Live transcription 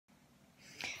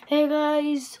Hey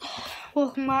guys,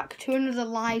 welcome back to another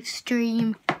live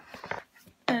stream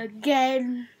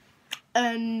again,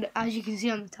 and as you can see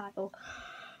on the title,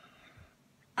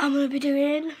 I'm going to be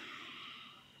doing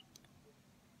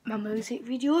my music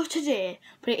video today,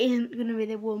 but it isn't going to be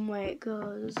the one where it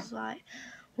goes like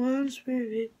one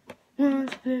spirit,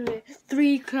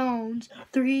 three clones,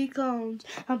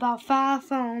 about five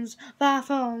phones.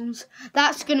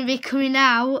 That's going to be coming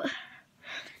out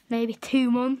maybe 2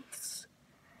 months.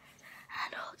 I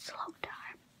know it's a long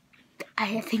time.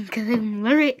 I think of them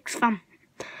lyrics, fam.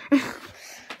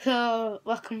 So,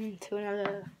 welcome to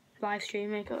another live stream.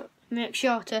 Make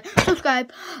sure to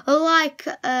subscribe, like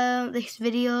this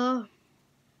video.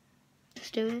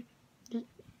 Just do it.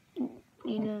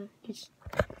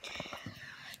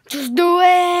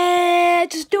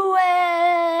 Just do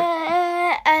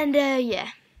it. And yeah.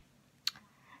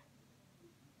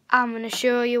 I'm going to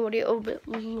show you what it'll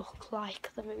look like,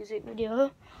 the music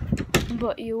video,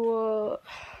 but you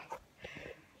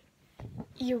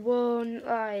won't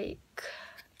like,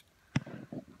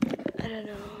 I don't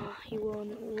know,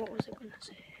 what was I going to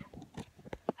say?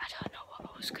 I don't know what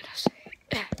I was going to say.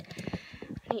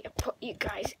 I need to put you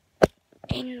guys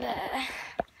in there,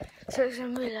 so it's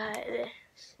going to be like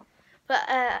this, but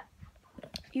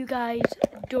you guys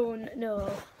don't know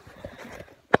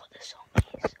what the song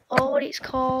is, or what it's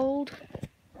called.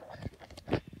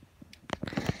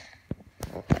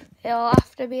 It'll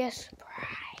have to be a surprise.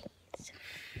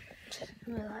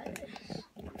 Like this.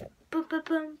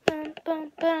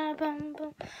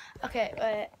 Okay,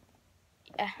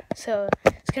 yeah, so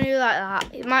it's gonna be like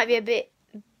that. It might be a bit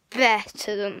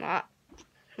better than that,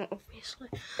 obviously.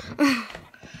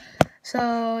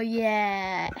 So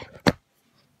yeah,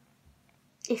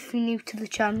 if you're new to the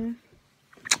channel,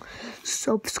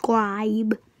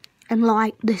 subscribe and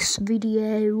like this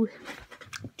video.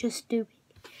 Just do it.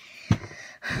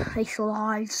 It's a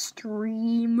live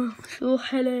stream, so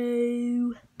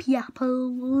hello,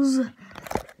 peoples.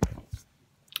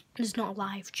 There's not a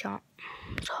live chat,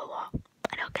 so what?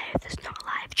 I don't care if there's not a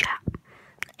live chat.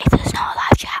 If there's not a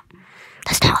live chat,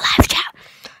 there's not a live chat.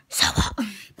 So what?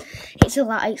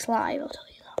 It's live, I'll tell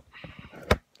you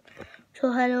that.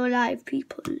 So hello, live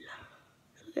people.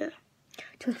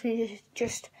 So yeah,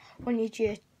 just wanted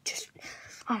you,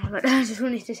 oh my god, I just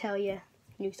wanted to tell you,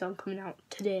 new song coming out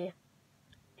today.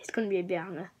 It's going to be a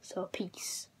banger, so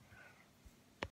peace.